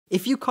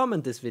If you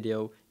comment this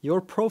video,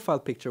 your profile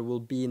picture will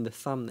be in the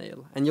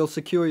thumbnail, and you'll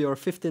secure your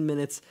 15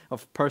 minutes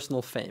of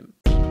personal fame.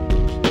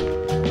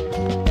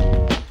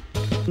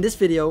 In this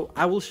video,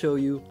 I will show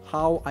you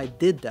how I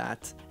did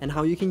that and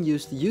how you can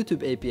use the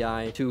YouTube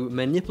API to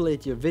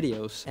manipulate your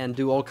videos and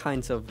do all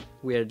kinds of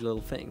weird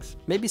little things.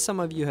 Maybe some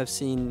of you have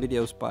seen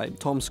videos by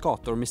Tom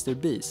Scott or Mr.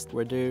 Beast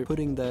where they're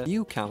putting the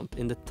view count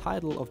in the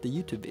title of the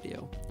YouTube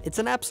video. It's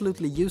an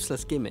absolutely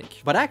useless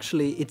gimmick, but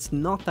actually it's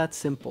not that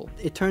simple.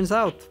 It turns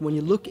out when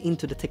you look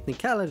into the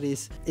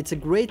technicalities, it's a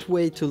great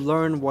way to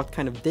learn what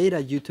kind of data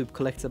YouTube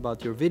collects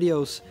about your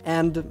videos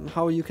and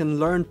how you can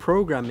learn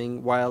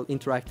programming while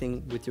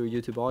interacting with your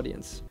YouTube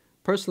audience.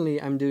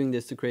 Personally, I'm doing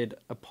this to create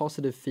a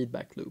positive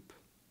feedback loop.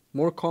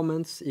 More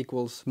comments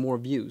equals more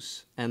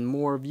views, and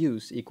more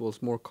views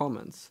equals more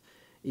comments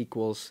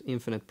equals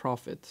infinite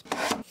profit.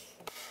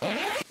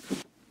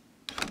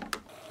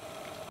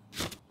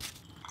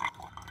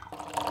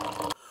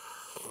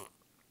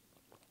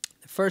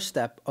 The first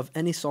step of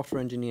any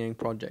software engineering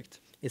project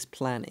is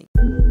planning.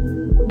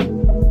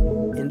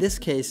 In this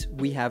case,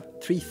 we have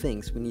three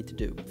things we need to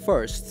do.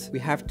 First, we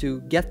have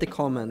to get the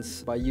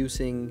comments by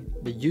using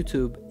the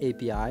YouTube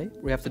API.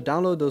 We have to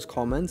download those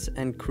comments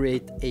and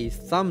create a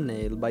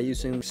thumbnail by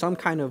using some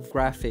kind of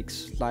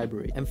graphics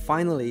library. And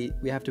finally,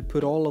 we have to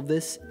put all of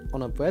this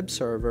on a web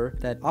server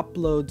that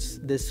uploads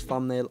this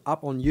thumbnail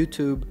up on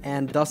YouTube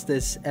and does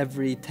this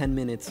every 10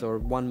 minutes or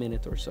 1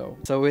 minute or so.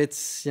 So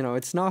it's,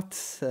 it's not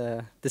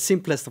the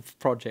simplest of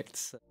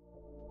projects.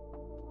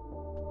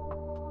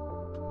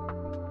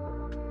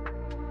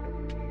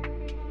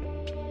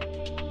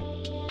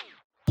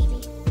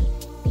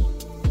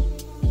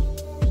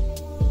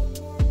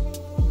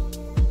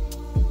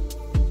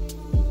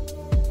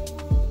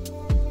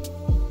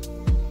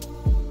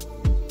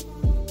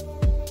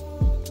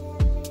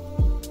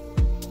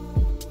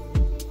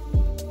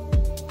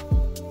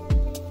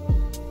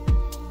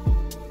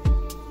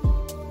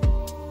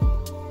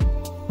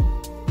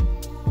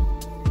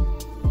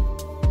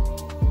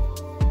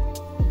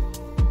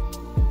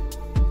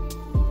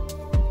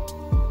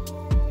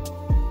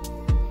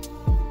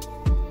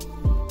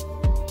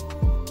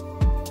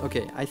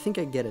 Okay, I think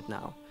I get it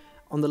now.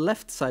 On the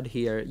left side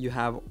here, you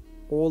have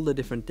all the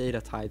different data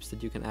types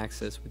that you can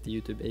access with the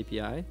YouTube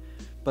API,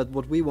 but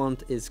what we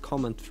want is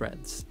comment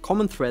threads.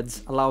 Comment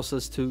threads allows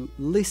us to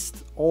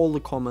list all the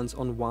comments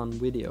on one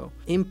video.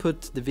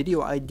 Input the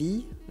video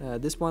ID,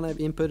 this one I've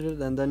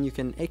inputted, and then you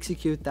can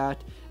execute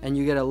that and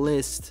you get a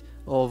list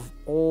of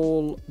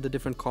all the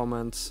different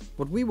comments.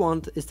 What we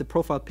want is the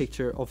profile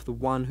picture of the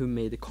one who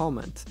made the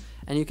comment.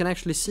 And you can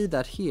actually see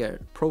that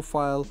here,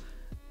 profile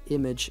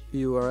image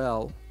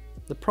URL.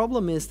 The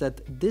problem is that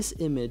this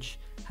image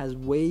has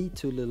way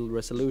too little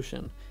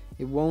resolution.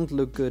 It won't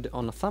look good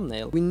on a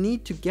thumbnail. We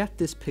need to get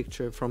this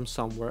picture from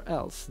somewhere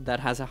else that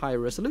has a higher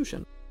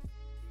resolution.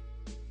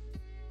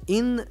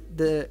 In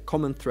the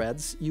comment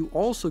threads, you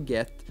also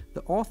get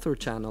the author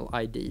channel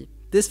ID.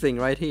 This thing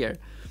right here.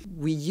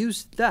 We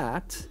use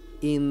that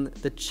in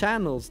the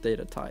channels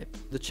data type.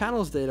 The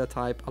channels data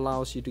type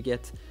allows you to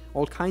get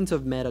all kinds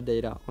of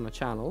metadata on a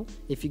channel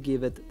if you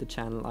give it the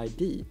channel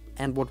ID.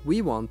 And what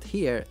we want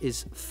here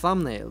is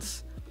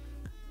thumbnails.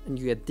 And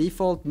you get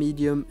default,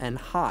 medium, and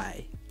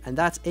high. And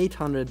that's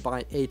 800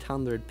 by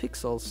 800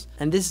 pixels.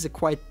 And this is a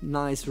quite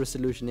nice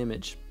resolution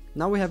image.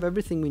 Now we have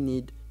everything we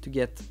need to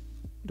get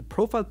the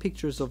profile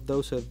pictures of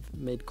those who have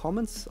made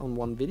comments on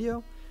one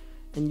video.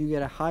 And you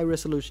get a high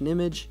resolution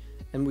image,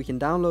 and we can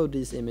download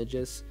these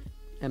images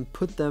and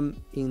put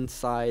them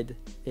inside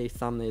a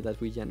thumbnail that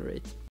we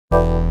generate.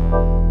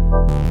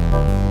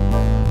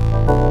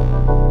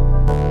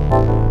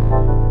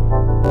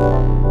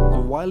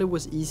 While it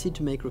was easy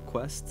to make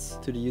requests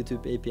to the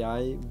YouTube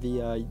API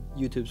via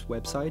YouTube's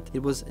website,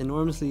 it was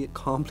enormously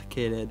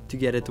complicated to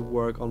get it to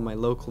work on my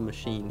local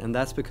machine, and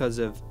that's because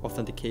of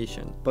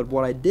authentication. But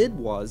what I did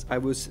was,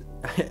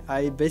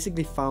 I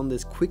basically found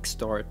this quick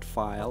start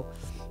file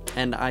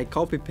and I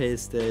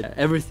copy-pasted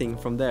everything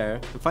from there.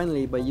 And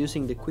finally, by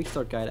using the quick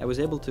start guide, I was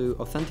able to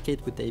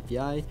authenticate with the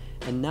API,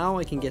 and now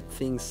I can get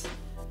things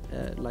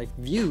like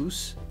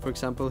views. For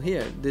example,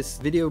 here, this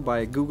video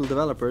by Google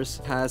developers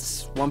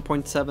has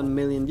 1.7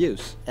 million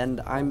views,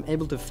 and I'm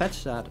able to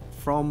fetch that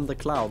from the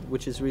cloud,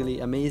 which is really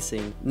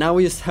amazing. Now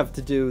we just have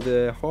to do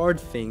the hard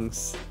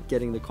things,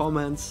 getting the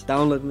comments,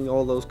 downloading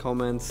all those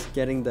comments,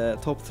 getting the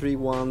top 3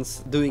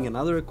 ones, doing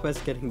another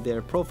request, getting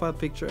their profile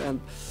picture, and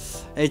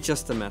it's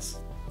just a mess.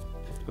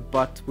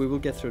 But we will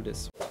get through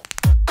this.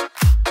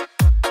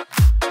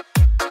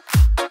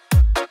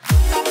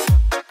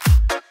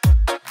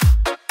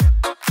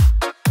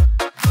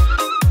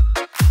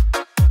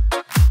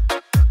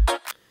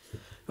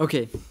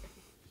 Okay.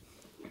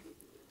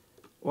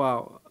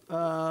 Wow.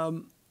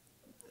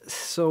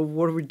 So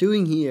what we're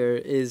doing here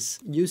is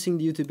using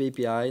the YouTube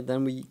API,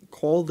 then we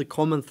call the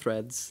comment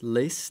threads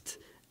list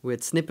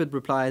with snippet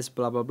replies,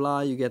 blah, blah,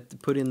 blah. You get to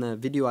put in a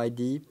video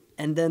ID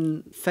and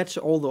then fetch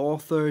all the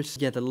authors,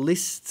 get a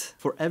list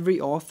for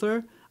every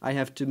author I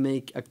have to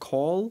make a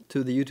call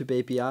to the YouTube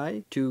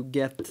API to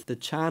get the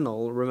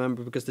channel,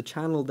 remember, because the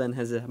channel then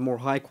has a more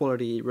high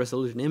quality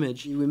resolution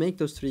image. We make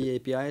those 3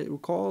 API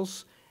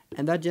calls,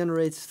 and that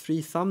generates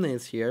 3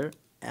 thumbnails here,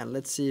 and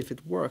let's see if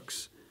it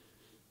works.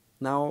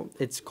 Now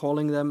it's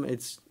calling them,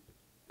 it's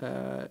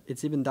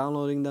even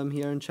downloading them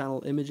here in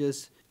channel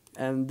images,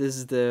 and this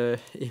is the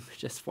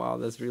images. Wow,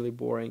 that's really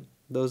boring.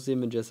 Those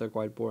images are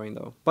quite boring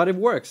though. But it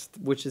works,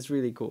 which is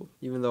really cool,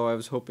 even though I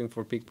was hoping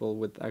for people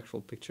with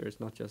actual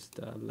pictures, not just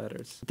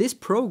letters. This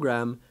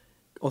program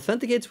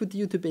authenticates with the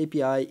YouTube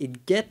API,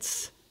 it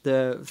gets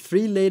the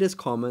 3 latest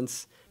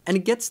comments, and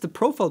it gets the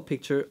profile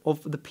picture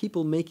of the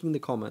people making the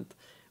comment,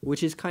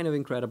 which is kind of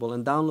incredible,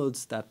 and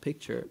downloads that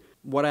picture.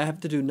 What I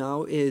have to do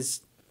now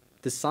is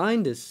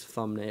design this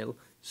thumbnail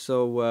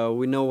so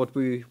we know what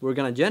we're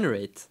gonna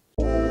generate.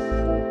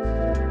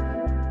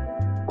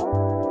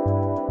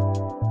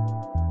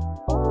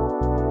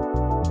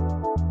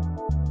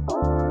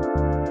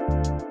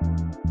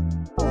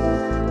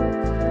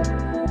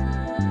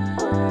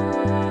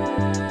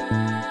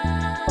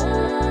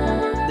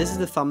 This is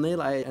the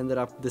thumbnail I ended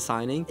up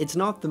designing. It's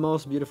not the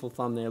most beautiful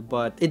thumbnail,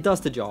 but it does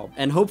the job.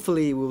 And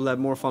hopefully we'll have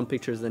more fun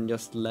pictures than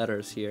just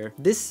letters here.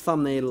 This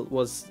thumbnail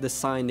was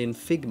designed in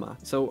Figma.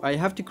 So I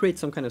have to create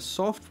some kind of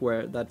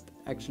software that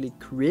actually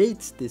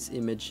creates this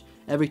image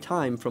every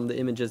time from the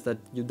images that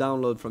you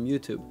download from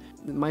YouTube.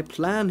 My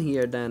plan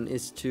here then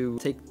is to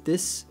take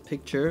this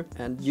picture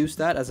and use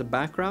that as a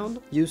background,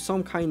 use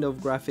some kind of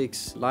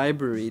graphics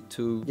library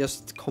to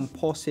just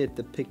composite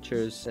the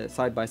pictures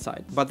side by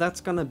side. But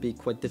that's gonna be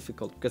quite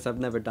difficult because I've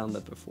never done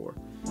that before.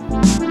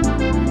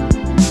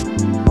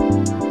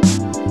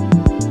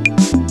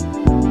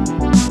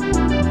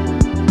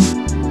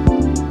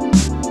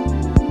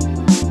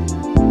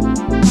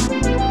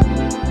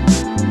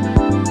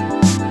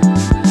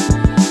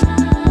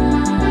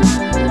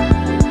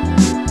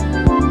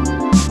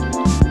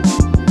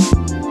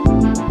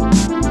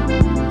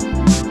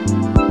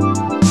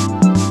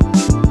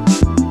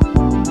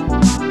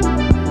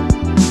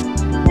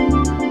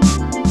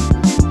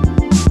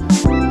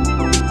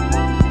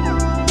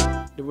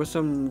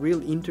 Some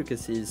real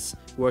intricacies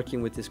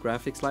working with this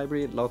graphics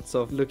library, lots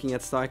of looking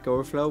at Stack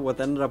Overflow.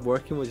 What ended up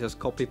working was just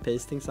copy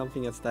pasting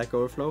something at Stack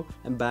Overflow,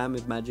 and bam,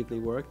 it magically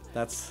worked.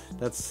 That's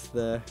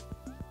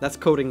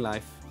coding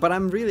life. But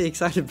I'm really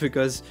excited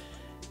because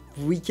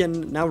we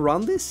can now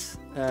run this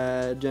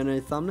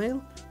generate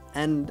thumbnail,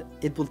 and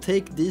it will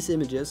take these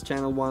images,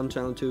 channel 1,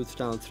 channel 2,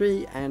 channel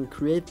 3, and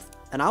create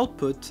an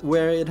output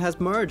where it has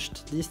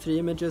merged these 3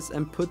 images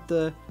and put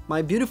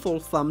my beautiful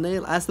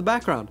thumbnail as the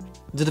background.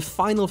 The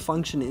final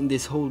function in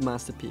this whole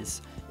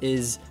masterpiece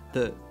is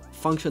the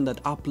function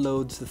that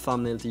uploads the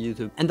thumbnail to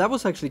YouTube. And that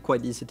was actually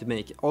quite easy to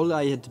make. All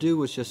I had to do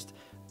was just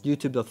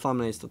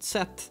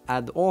youtube.thumbnails.set,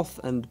 add auth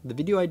and the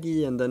video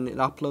ID, and then it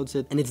uploads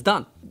it, and it's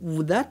done.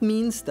 That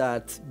means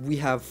that we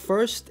have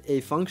first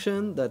a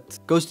function that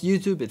goes to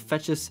YouTube, it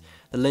fetches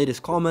the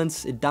latest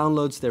comments, it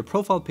downloads their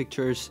profile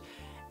pictures,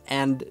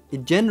 and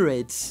it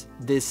generates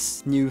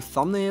this new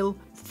thumbnail.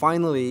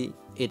 Finally,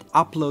 it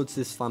uploads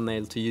this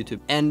thumbnail to YouTube.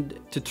 And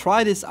to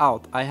try this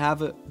out, I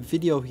have a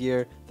video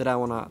here that I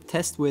wanna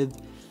test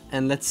with,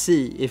 and let's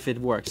see if it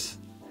works.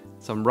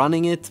 So I'm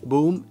running it,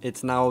 boom,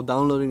 it's now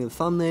downloading the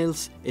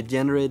thumbnails, it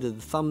generated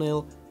the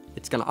thumbnail,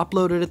 it's gonna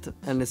upload it,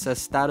 and it says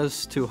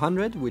status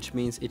 200, which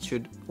means it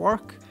should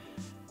work.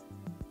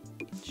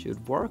 It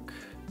should work.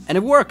 And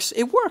it works!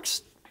 It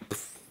works!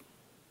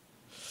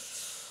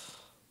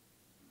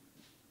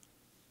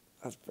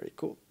 That's pretty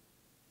cool.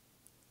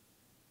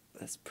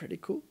 That's pretty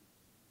cool.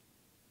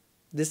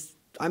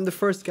 I'm the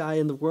first guy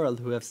in the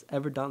world who has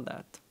ever done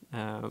that.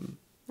 Yeah,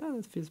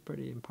 that feels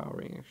pretty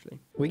empowering actually.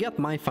 We got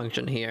my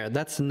function here,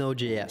 that's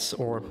NodeJS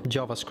or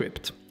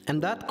JavaScript.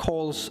 And that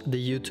calls the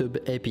YouTube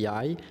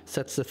API,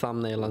 sets the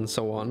thumbnail and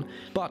so on.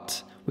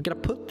 But we're gonna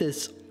put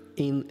this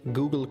in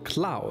Google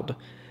Cloud,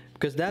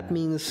 because that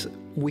means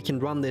we can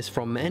run this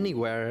from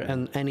anywhere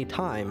and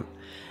anytime.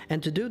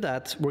 And to do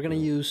that, we're gonna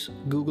use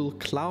Google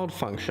Cloud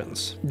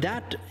Functions.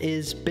 That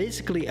is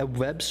basically a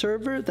web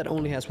server that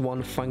only has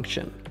one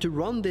function. To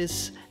run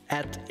this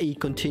at a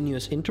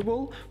continuous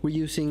interval, we're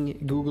using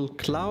Google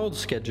Cloud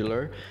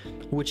Scheduler,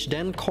 which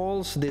then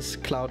calls this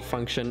cloud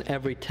function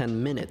every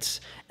 10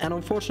 minutes. And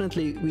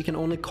unfortunately, we can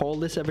only call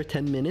this every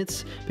 10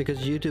 minutes because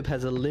YouTube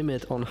has a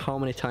limit on how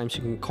many times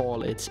you can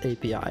call its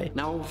API.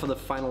 Now for the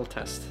final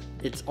test.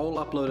 It's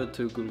all uploaded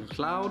to Google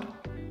Cloud.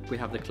 We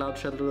have the Cloud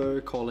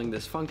Scheduler calling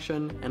this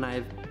function, and I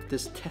have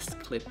this test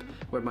clip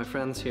where my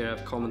friends here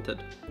have commented.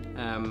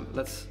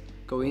 Let's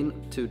go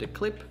into the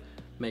clip,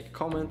 make a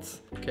comment,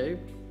 okay,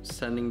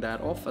 sending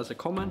that off as a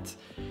comment.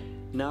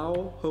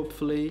 Now,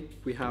 hopefully,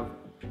 we have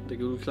the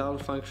Google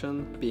Cloud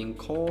function being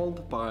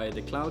called by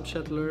the Cloud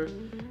Scheduler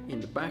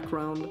in the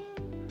background.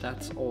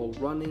 That's all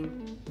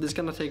running. This is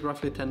gonna take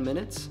roughly 10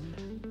 minutes,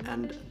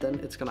 and then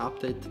it's gonna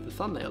update the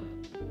thumbnail.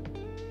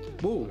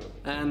 Boom!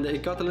 And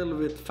it got a little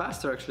bit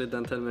faster actually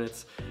than 10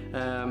 minutes.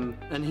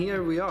 And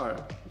here we are.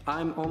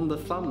 I'm on the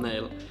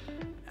thumbnail,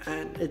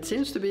 and it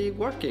seems to be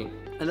working.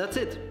 And that's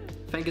it.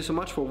 Thank you so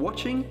much for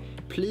watching.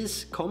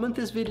 Please comment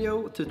this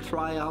video to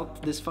try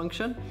out this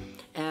function,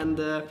 and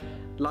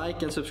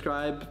like and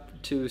subscribe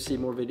to see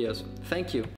more videos. Thank you.